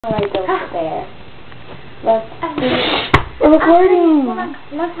Right over there. Let's see. We're recording.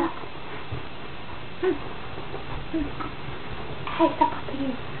 Hey, stop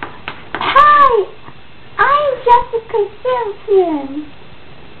popping. Hi! I'm Jessica Simpson.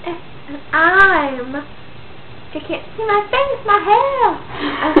 And I'm... You can't see my face, my hair.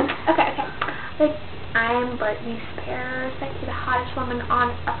 Okay. Like, I'm Britney Spears, like the hottest woman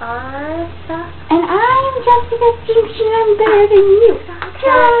on earth. And I'm Jessica Simpson. I'm better than you.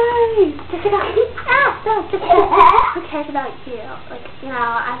 Hi! Jessica, who cares about you? Like, you know,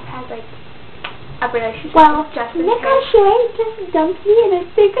 I've had, like, a relationship with Justin. Look how Shay just dumped me and I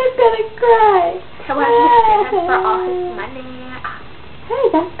think I'm gonna cry. Come on, he's famous for all his money. Hey,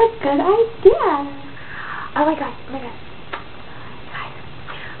 that's a good idea. Oh my god. Guys,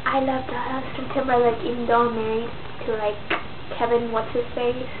 I love Justin Timberlake, even though I'm married to, like, Kevin, what's his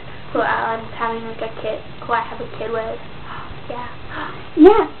face, who I'm having, like, a kid, who I have a kid with.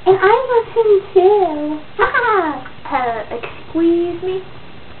 Yeah, and I love him too. Excuse me?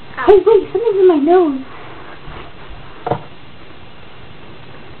 Hey, wait, something's in my nose.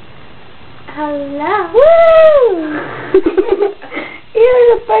 Hello? Woo! There's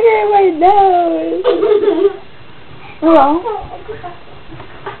a bugger in my nose. Hello?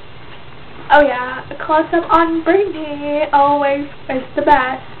 Oh yeah, a close-up on Britney always is the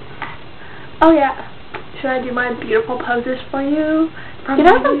best. Oh yeah. Should I do my beautiful poses for you? Get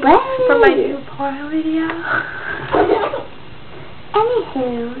out of the way! For my new porn video.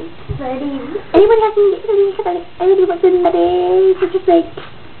 Anywho, anybody has anything about anybody what's in the bag? So just like,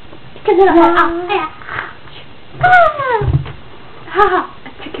 I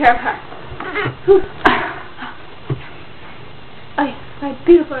took care of her. Oh yeah, my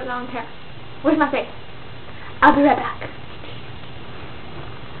beautiful long hair. Where's my face? I'll be right back.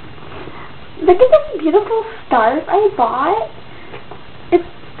 Look at this beautiful scarf I bought. It's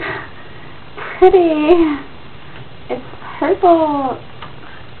pretty. It's purple.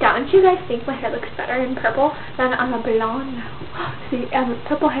 Don't you guys think my hair looks better in purple than on a blonde now? See, I have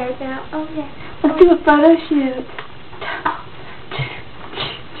purple hair now. Oh yeah. Let's do a photo shoot.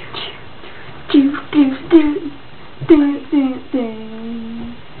 He's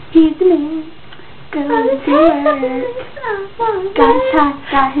the man. Go to work.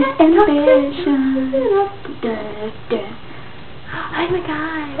 Got his ambition. Oh my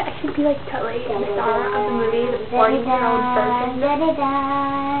god, I should be like totally the star of the movie, the 40-year-old version.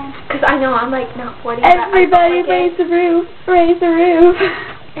 Because I know I'm like not 40. Everybody raise the roof. Raise the roof.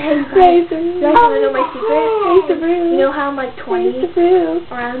 Raise the roof. You guys want to know my secret? Raise the roof. You know how I'm like 20? Raise the roof.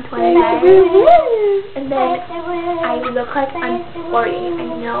 Around 20. Raise the roof. And then I look like I'm 40. I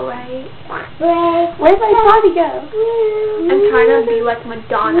know, right? Where'd my body go? I'm trying to be like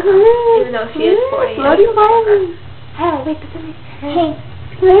Madonna, even though she is 40. Floating body. Oh, wait, but then hey,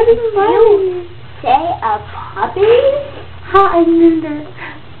 floating body. Say a puppy? Hi, I'm Linda.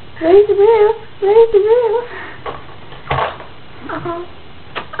 Raise the roof. Raise the roof.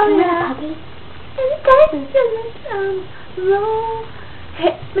 Oh yeah. Roll.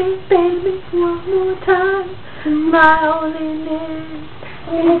 Hit me, baby, one more time. My only name.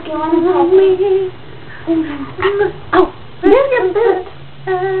 If you want to hold me. Oh, there's your boot.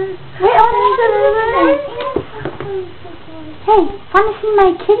 Wait, hey, want to see my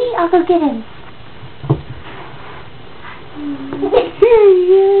kitty? I'll go get him. Here he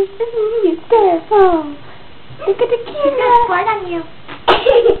is. Isn't he beautiful? Look at the kitty. He's gonna fart on you.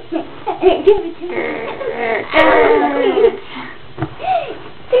 Give it to me.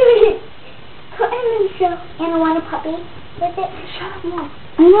 And I want a puppy with it. Shut up, Mom.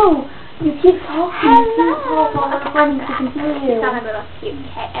 I know. You keep talking. Hello. He's not a little cute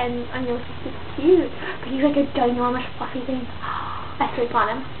cat, and I know he's super cute, but he's like a ginormous fluffy thing. I sleep on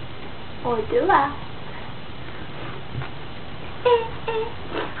him. Or do I?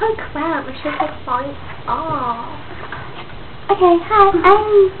 Oh crap, my shirt's like falling off. Okay, hi,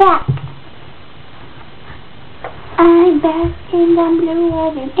 I'm back. I'm back and I'm bluer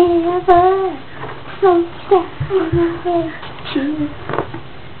than ever. So step in my way to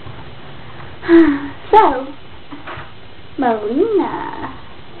So, Marina.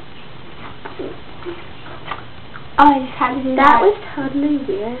 Oh, I just had to do that. That was totally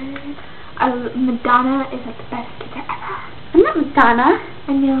weird. Madonna is like the best singer ever. I'm not Madonna. I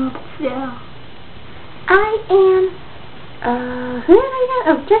know, but still. I am, who am I now?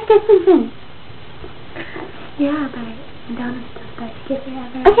 Oh, Jessica Simpson. Yeah, but Madonna's the best singer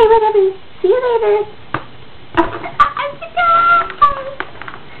ever. Okay, whatever. See you later.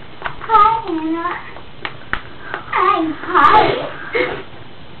 Hi, Anna. Hi.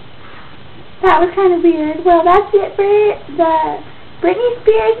 That was kind of weird. Well, that's it for the Britney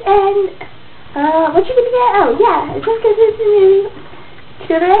Spears and, what you gonna get? Oh, yeah, it's just because it's a movie.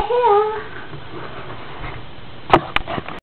 To the hair.